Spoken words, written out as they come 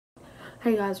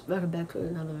Hey guys, welcome back to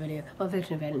another video of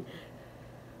Fiction Evading.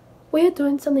 We're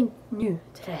doing something new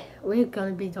today. We're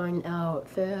going to be doing our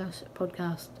first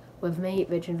podcast with me,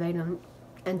 Fiction Evading,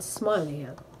 and Smiley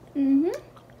here.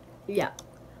 Yeah.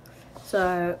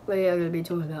 So, we are going to be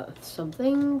talking about some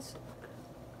things.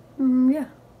 Yeah.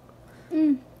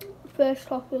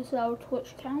 First off is our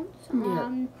Twitch accounts.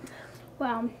 Yeah.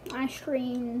 Well, I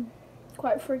stream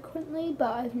quite frequently,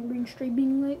 but I haven't been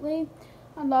streaming lately.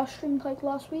 I last streamed like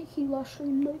last week. He last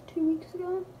streamed like 2 weeks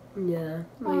ago. Yeah.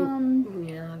 I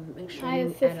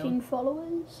have 15 adult.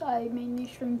 followers. I mainly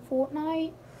stream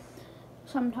Fortnite,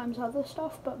 sometimes other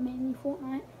stuff, but mainly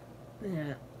Fortnite.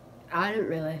 Yeah. I don't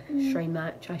really stream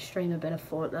much. I stream a bit of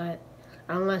Fortnite.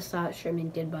 I'm going to start streaming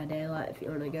Dead by Daylight if you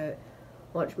want to go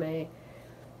watch me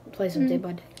play some Dead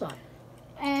by Daylight.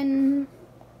 And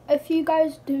if you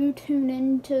guys do tune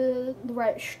in to the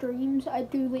right streams, I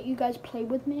do let you guys play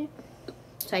with me.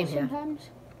 Same here. Sometimes.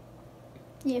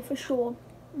 Yeah, for sure.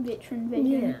 Veteran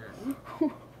video. Yeah.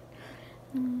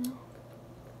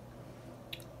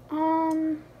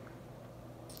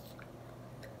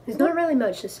 There's not really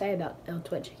much to say about our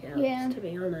Twitch accounts, to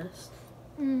be honest.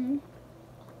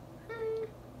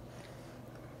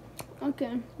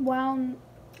 Okay, well,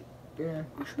 Yeah.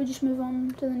 should we just move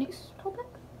on to the next topic?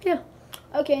 Yeah.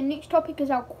 Okay, next topic is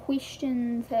our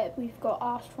questions that we've got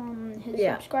asked from his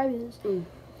subscribers.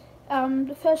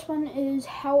 The first one is,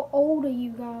 how old are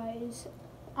you guys?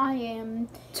 I am...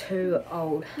 Too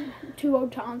old. Too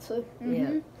old to answer.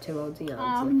 Yeah, too old to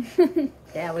answer.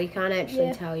 Yeah, we can't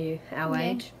actually tell you our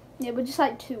age. Yeah, we're just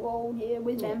like too old,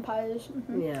 we're vampires.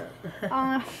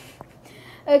 Yeah.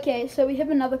 Okay, so we have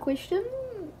another question.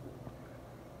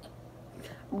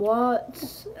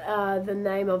 What's the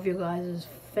name of your guys'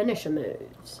 finisher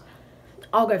moves?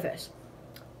 I'll go first.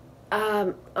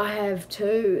 I have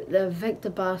two, the Victor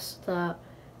Buster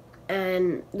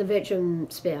and the Veteran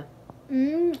Spear.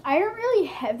 I don't really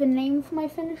have a name for my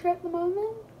finisher at the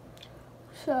moment.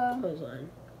 So... Clothesline.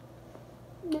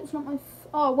 That's not my...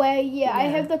 I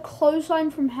have the clothesline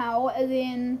from Hell, and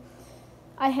then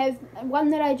I have one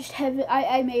that I just have...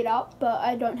 I made up, but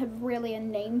I don't have really a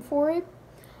name for it.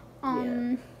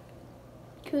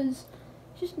 Because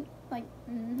just, like,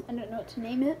 I don't know what to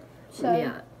name it. So...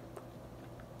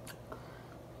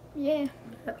 Yeah.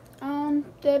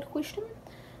 Third question.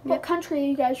 What country are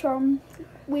you guys from?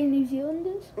 We're New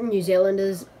Zealanders. New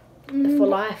Zealanders for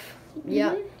life.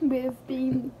 Yeah. We've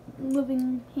been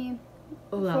living here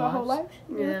All for our whole lives.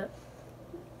 Yeah.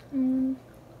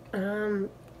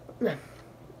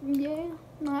 Yeah.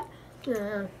 Right.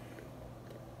 Yeah.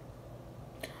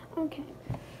 Okay.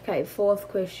 Okay, fourth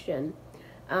question.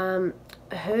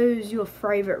 Who's your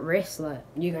favourite wrestler?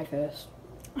 You go first.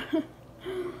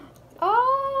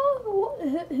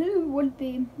 Who would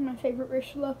be my favourite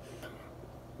wrestler?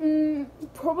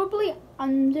 Probably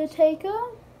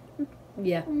Undertaker.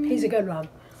 Yeah, he's a good one.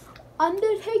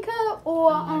 Undertaker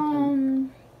or I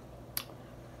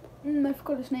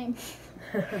forgot his name.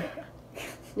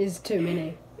 There's too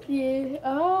many. Yeah.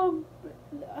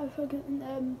 I forgot.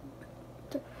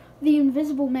 The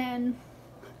Invisible Man.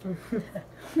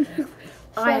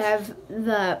 I have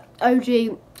the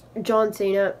OG John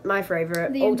Cena, my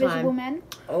favourite, The all Invisible time. Man.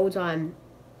 All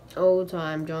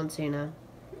time John Cena.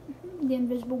 The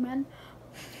Invisible Man.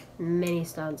 Many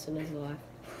stunts in his life.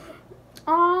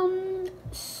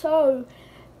 So,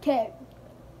 okay.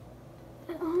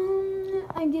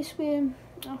 I guess we're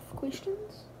off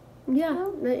questions. Yeah,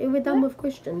 we're done with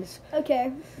questions.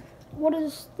 Okay. What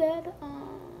is that?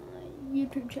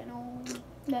 YouTube channel.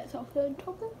 That's our third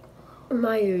topic.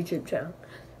 My YouTube channel.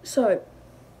 So,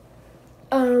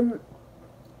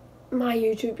 my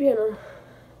YouTube channel.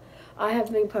 I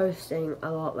have been posting a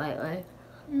lot lately.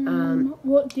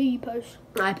 What do you post?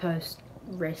 I post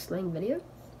wrestling videos.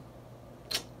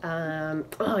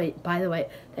 By the way,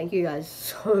 thank you guys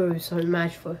so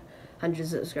much for 100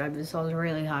 subscribers. I was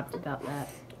really hyped about that.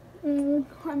 I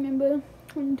remember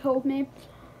when you told me.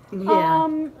 Yeah.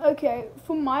 Okay,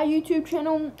 for my YouTube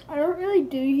channel, I don't really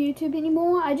do YouTube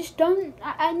anymore. I just don't.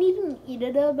 I need an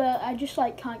editor, but I just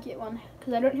like can't get one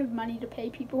because I don't have money to pay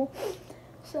people.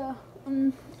 So,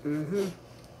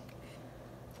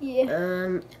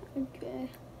 yeah. Okay.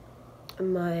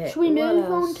 Should we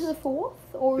move on to the fourth,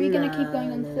 or are we gonna keep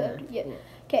going on the third? Yeah.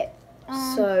 Okay.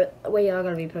 So we are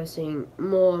gonna be posting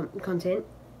more content.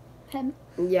 Him.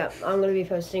 Yeah, I'm gonna be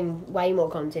posting way more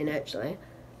content actually.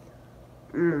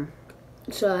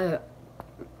 So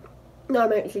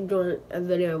I'm actually doing a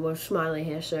video with Smiley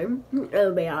here soon.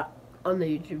 It'll be out on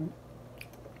the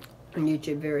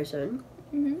YouTube very soon.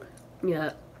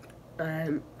 Yeah.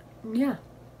 Yeah.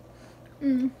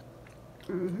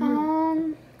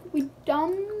 We done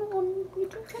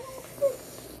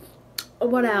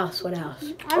what else? What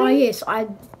else? I Oh mean- yes,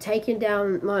 I've taken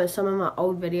down some of my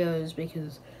old videos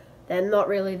because they're not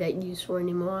really that useful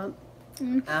anymore.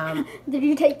 Did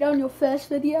you take down your first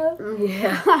video?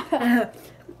 Yeah. That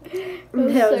That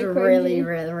was was so really, cringy.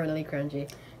 really, really cringy.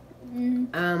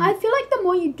 I feel like the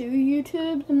more you do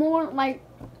YouTube, the more like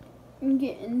you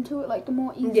get into it, like the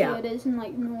more easier Yeah. it is, and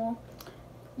like more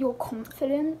you're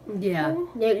confident. Yeah.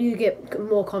 Yeah, you get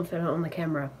more confident on the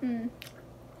camera. Mm.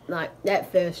 Like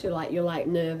at first, you're like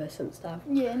nervous and stuff.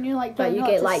 Yeah, and you're like But don't you know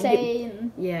get, what to like, say,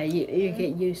 and Yeah, you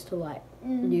get used to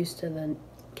mm, used to the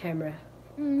camera.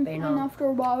 mm, being and on. after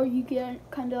a while you get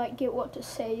kind of like get what to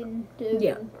say and do.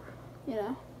 Yeah. And, you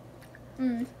know.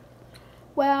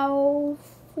 Well,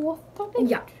 fourth topic.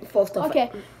 Yeah. Fourth topic.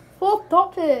 Okay, fourth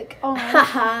topic.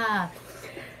 Haha.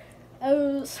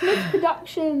 Smith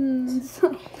Productions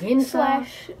Hinta.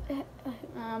 slash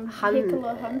Hun-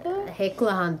 Heckler Hunter.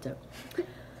 Heckler Hunter.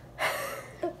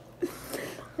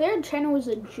 Their channel is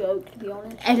a joke, to be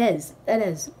honest. It is. It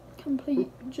is. Complete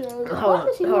joke. Hold Why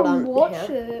does on, hold anyone on, watch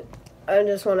yeah. it? I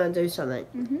just want to do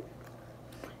something.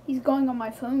 He's going on my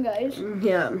phone, guys.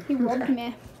 Yeah. He robbed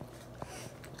me.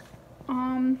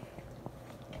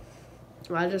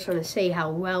 I just want to see how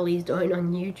well he's doing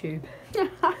on YouTube.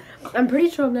 I'm pretty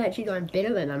sure I'm actually doing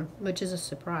better than him, which is a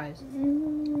surprise.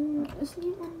 Isn't he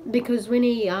on? Because when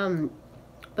he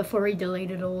before he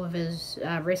deleted all of his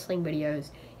wrestling videos,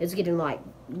 it's getting like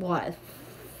what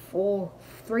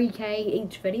 3K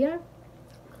each video.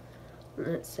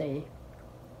 Let's see.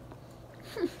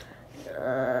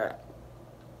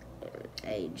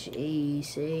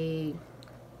 HEC.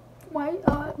 Wait,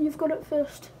 you've got it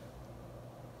first.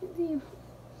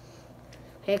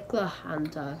 Heckler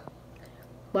Hunter.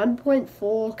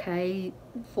 1.4K,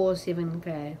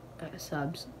 47K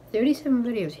subs. 37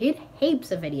 videos. He had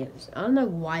heaps of videos. I don't know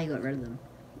why he got rid of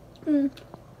them.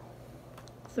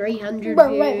 300 views.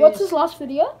 Wait, what's his last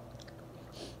video?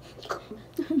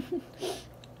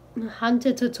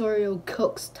 Hunter Tutorial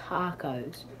cooks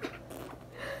tacos.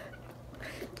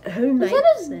 Who Is makes that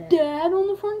his that? dad on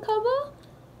the front cover?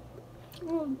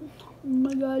 Oh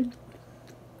my god.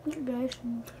 Guys,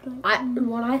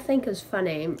 What I think is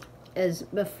funny is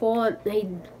before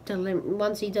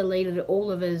once he deleted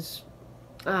all of his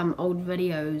old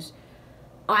videos,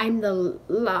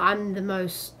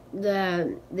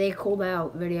 their called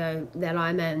out video that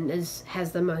I'm in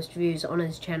has the most views on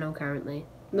his channel currently,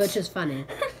 which is funny.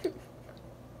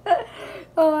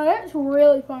 Oh, that's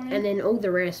really funny. And then all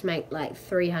the rest make like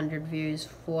 300 views,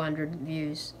 400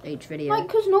 views each video. Like,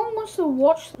 because no one wants to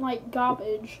watch, like,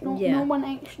 garbage. Yeah. No one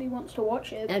actually wants to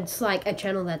watch it. It's like a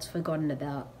channel that's forgotten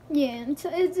about. Yeah, it's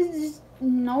just,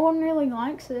 no one really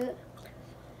likes it.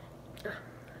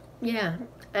 Yeah,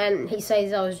 and he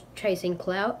says I was chasing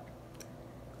clout.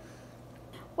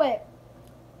 Wait.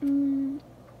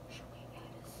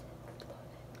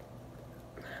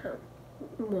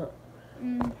 What?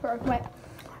 Sorry, wait.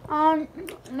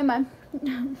 Never mind.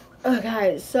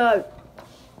 Okay, so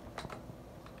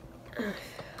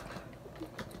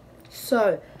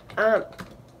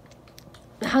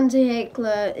Hunter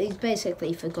Heckler, he's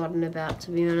basically forgotten about,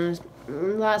 to be honest.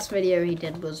 Last video he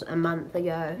did was a month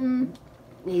ago.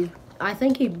 I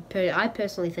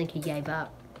personally think he gave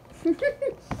up.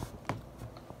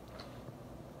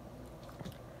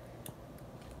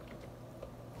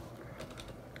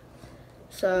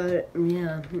 So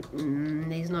yeah,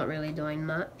 he's not really doing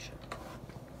much.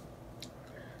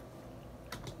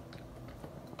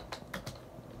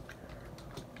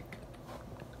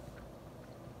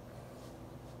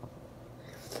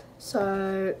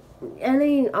 So,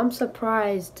 I'm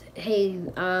surprised he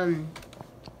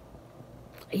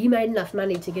made enough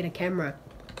money to get a camera,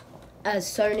 a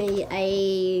Sony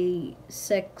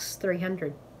A6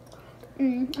 300.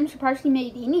 I'm surprised he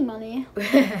made any money.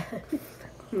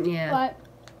 Yeah. But,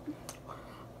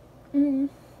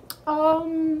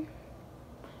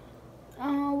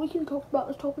 we can talk about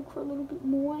this topic for a little bit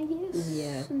more, I guess.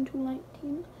 Yeah. Until like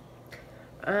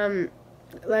 10.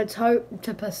 Let's hope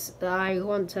I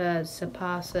want to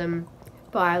surpass him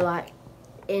by like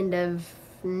end of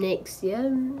next year.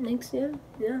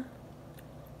 Yeah.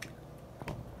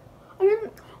 I mean,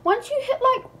 once you hit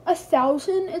like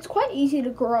 1,000, it's quite easy to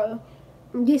grow.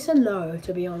 Yes and no,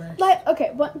 to be honest. Like,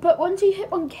 okay, but once you hit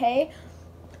 1K,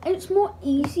 it's more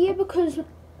easier because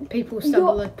People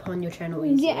stumble upon your channel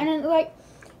easier. yeah, and then, like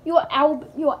your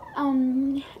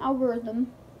algorithm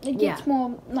it gets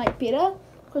more like better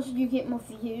because you get more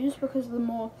views because of the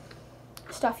more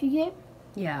stuff you get.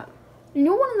 Yeah. And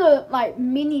you're one of the like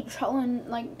many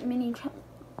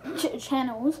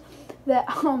channels that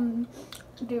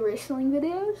do wrestling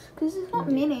videos because there's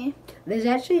not many. There's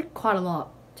actually quite a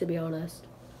lot. to be honest.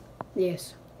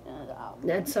 Yes.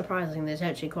 That's surprising. There's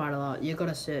actually quite a lot. You've got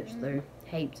to search through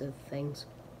heaps of things.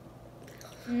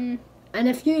 Mm. And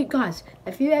if you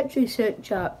actually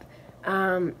search up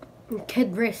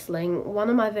kid wrestling, one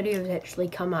of my videos actually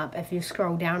come up if you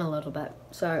scroll down a little bit.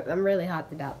 So I'm really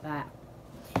happy about that.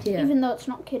 Yeah. Even though it's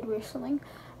not kid wrestling.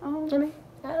 I mean,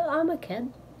 I'm a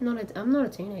kid. I'm not a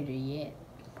teenager yet.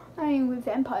 I mean, with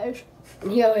vampires.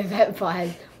 Yeah, with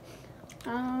vampires.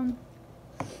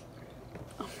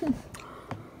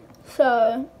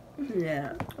 So.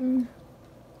 Yeah.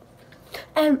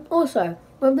 And also,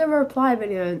 with the reply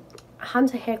video,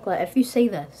 Hunter Heckler, if you see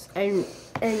this, and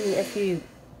if you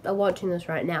are watching this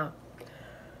right now,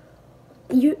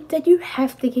 did you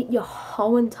have to get your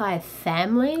whole entire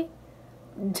family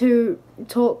to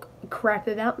talk crap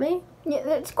about me? Yeah,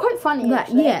 that's quite funny. Like,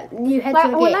 actually. yeah, you had like,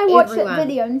 to get when I watched everyone. that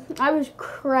video, I was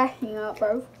cracking up,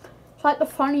 bro. It's like the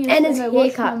funniest And thing his I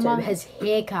watched in a haircut too. month. His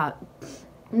haircut,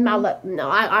 mullet. No,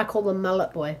 I call him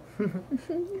mullet boy.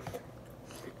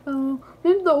 Remember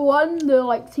the one, the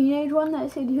like teenage one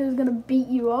that said he was gonna beat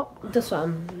you up? This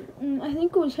one. I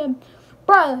think it was him.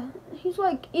 Bruh, he's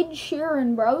like Ed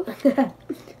Sheeran, bro.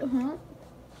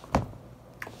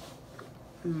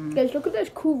 Guys, look at this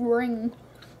cool ring.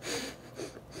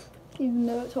 Even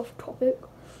though it's off topic.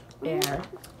 Yeah.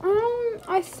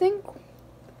 I think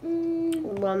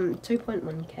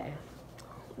 2.1k.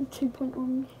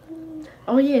 2.1.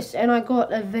 Oh yes, and I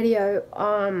got a video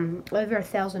over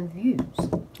 1,000 views,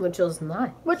 which was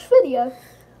nice. Which video?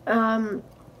 With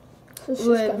So let's just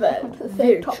go back onto the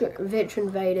third topic. Veteran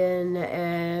Vaden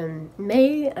and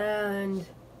me and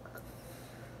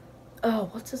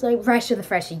what's his name? Rasher the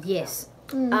Fresher. Yes.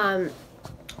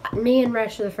 Me and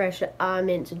Rasher the Fresher are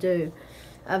meant to do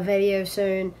a video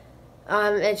soon.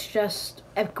 It's just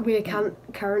we're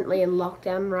currently in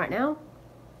lockdown right now,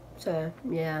 so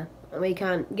yeah, we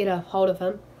can't get a hold of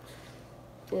him.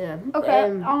 Yeah. Okay.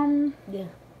 Yeah.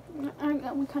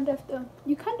 We kind of have to.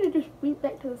 You kind of just went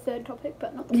back to the third topic,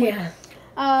 but not the point.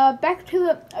 Yeah. Back to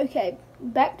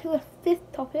the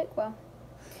fifth topic. Well,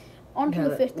 on to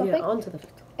the fifth topic. Yeah, on to the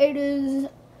fifth topic. It is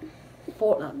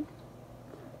Fortnite.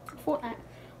 Fortnite.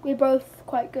 We're both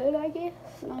quite good, I guess.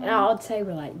 I'd say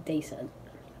we're like decent.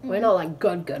 We're not like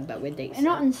good, but we're decent. We're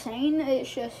not insane.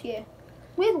 It's just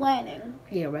we're learning.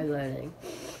 Yeah, we're learning.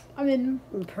 I mean,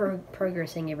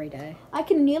 Progressing every day. I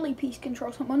can nearly peace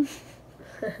control someone.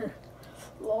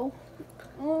 Lol.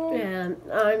 Yeah,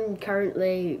 I'm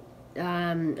currently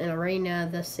in Arena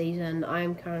this season.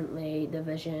 I'm currently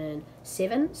Division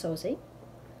 7, so we'll see.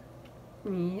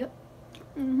 Yep.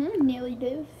 Nearly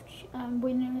div.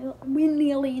 We're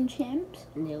nearly in champs.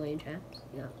 Nearly in champs,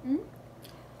 yeah.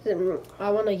 So,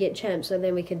 I want to get champs so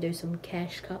then we can do some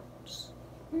cash cups.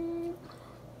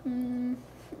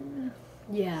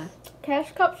 Yeah.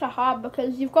 Cash cups are hard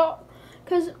because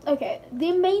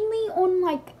they're mainly on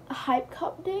like hype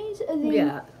cup days, and then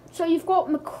Yeah. so you've got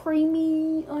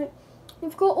McCreamy, like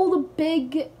you've got all the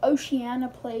big Oceania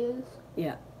players.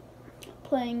 Yeah.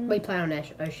 Playing. We play on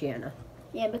Oceania.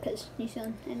 Yeah, because New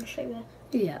Zealand and Australia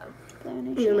Yeah. play on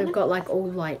And Oceania. we've got like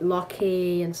all like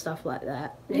Lockie and stuff like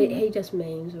that. He just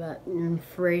memes about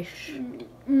Fresh.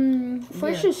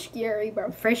 Fresh is scary,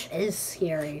 bro. Fresh is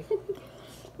scary.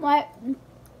 Like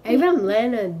Even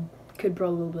Leonard could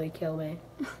probably kill me.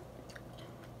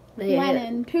 When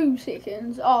in 2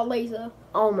 seconds. Oh, laser.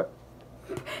 Oh my.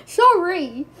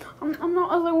 Sorry, I'm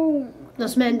not a little.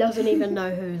 This man doesn't even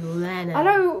know who Leonard. I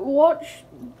don't watch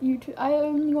YouTube. I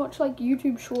only watch like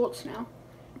YouTube Shorts now.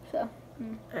 So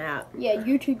Yeah.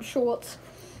 YouTube Shorts.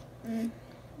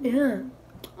 Yeah.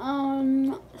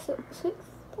 Sixth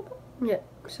topic, Yeah.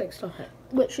 Sixth topic.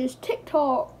 which is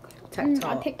TikTok.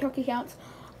 TikTok. TikTok accounts.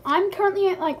 I'm currently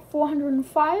at like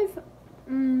 405.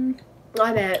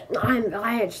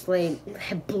 I actually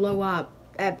blew up.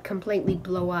 Completely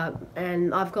blew up,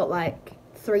 and I've got like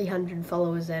 300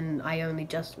 followers, and I only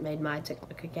just made my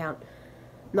TikTok account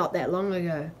not that long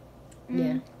ago.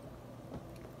 Yeah.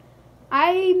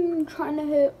 I'm trying to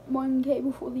hit 1K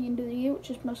before the end of the year,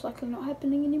 which is most likely not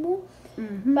happening anymore.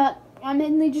 But I'm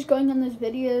mainly just going on those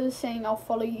videos saying I'll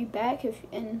follow you back if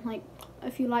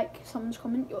you like someone's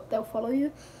comment, they'll follow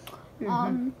you.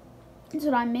 That's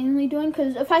what I'm mainly doing,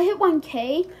 because if I hit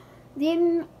 1K,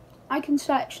 then I can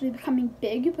start actually becoming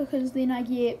big, because then I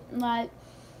get like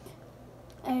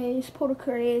a supporter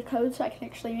creator code, so I can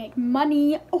actually make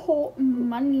money. Oh,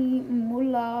 money,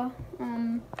 moolah.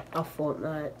 Off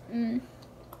Fortnite.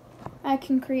 I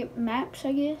can create maps,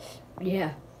 I guess.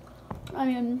 Yeah. I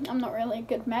mean, I'm not really a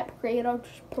good map creator. I'll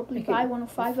just probably You buy could- one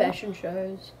of 5. Fashion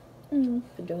shows.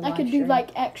 For doing I live could do stream.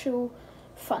 like actual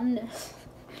funness.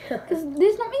 Because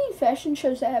there's not many fashion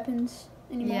shows that happens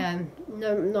anymore. Yeah,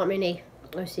 no, not many.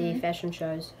 I see fashion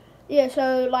shows. Yeah,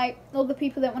 so like all the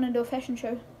people that want to do a fashion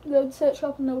show, they would search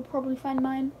up and they would probably find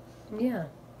mine, Yeah,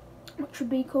 which would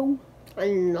be cool.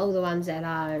 and all the ones that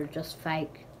are just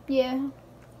fake, Yeah,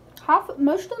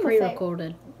 most of them are fake.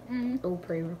 pre-recorded, all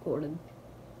pre-recorded.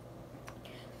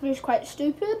 Which is quite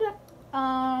stupid.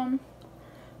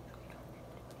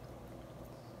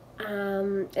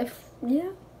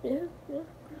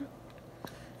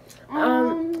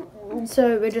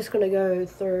 So we're just gonna go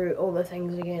through all the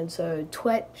things again. So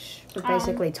Twitch, we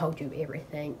basically told you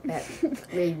everything that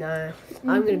we know.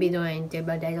 I'm gonna be doing Dead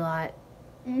by Daylight,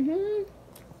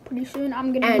 Pretty soon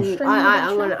I'm gonna and be streaming.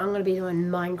 I'm gonna be doing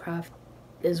Minecraft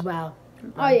as well.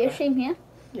 Oh yeah, same here.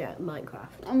 Yeah, Minecraft.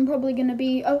 I'm probably gonna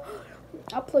be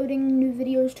uploading new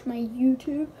videos to my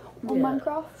YouTube on Yeah.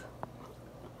 Minecraft.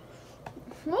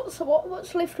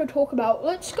 What's left to talk about?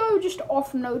 Let's go just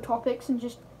off no topics and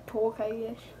just talk, I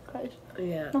guess. Cause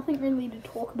Yeah. nothing really to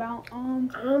talk about.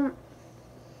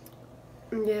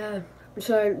 Yeah.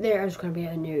 So there is going to be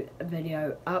a new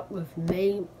video up with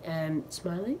me and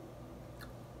Smiley.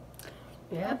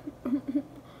 Yeah.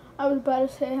 I was about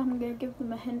to say I'm gonna give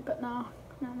them a hint, but no.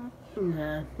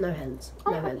 Nah, no hints.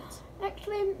 No Oh. hints.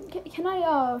 Actually, can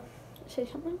I say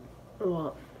something?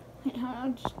 What?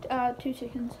 Just 2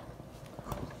 seconds.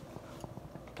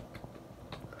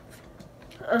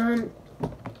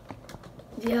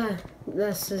 Yeah,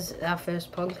 this is our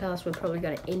first podcast. We're probably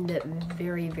going to end it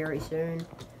very, very soon.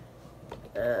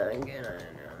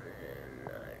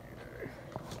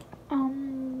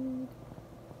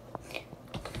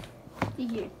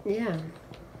 You. Yeah.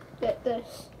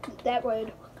 That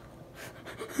word.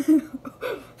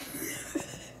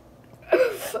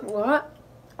 What?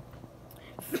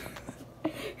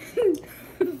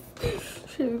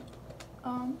 Shoot.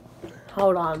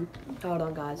 Hold on,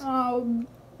 guys.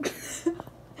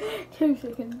 2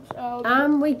 seconds.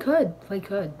 We could.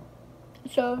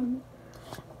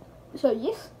 So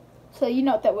yes. So you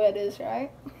know what that word is,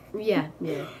 right? Yeah.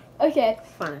 Okay.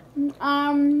 Fine.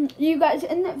 You guys,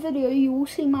 in that video, you will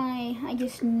see my, I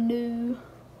guess, new.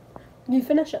 You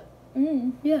finish it.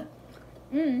 Yeah.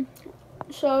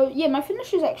 So yeah, my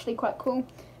finish is actually quite cool.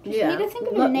 Just need to think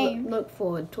of a name. Look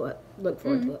forward to it. Look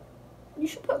forward to it. You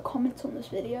should put comments on this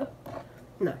video.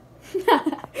 No.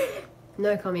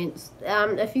 No comments.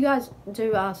 If you guys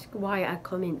do ask why our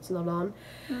comments not on,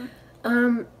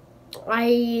 I'm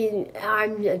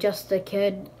just a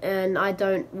kid and I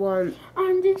don't want.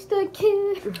 I'm just a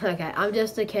kid. Okay, I'm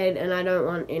just a kid and I don't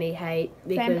want any hate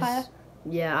because Vampire.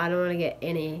 yeah, I don't want to get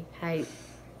any hate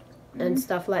and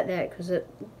stuff like that because it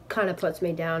kind of puts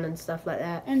me down and stuff like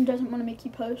that. And doesn't want to make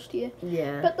you post, yeah.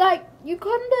 Yeah. But like you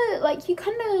kind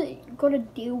of gotta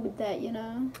deal with that, you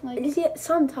know. Like Yeah,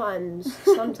 sometimes,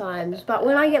 but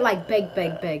when I get like big,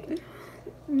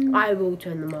 I will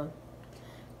turn them on.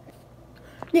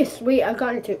 Yes, we are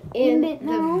going to end it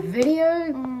now. the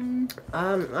video.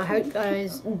 I hope you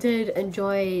guys did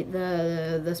enjoy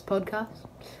this podcast.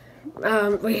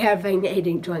 We have been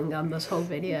eating chewing gum this whole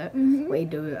video. We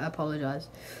do apologise.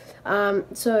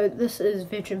 So this is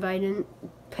Veteran Vaden.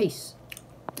 Peace.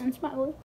 and Smiley.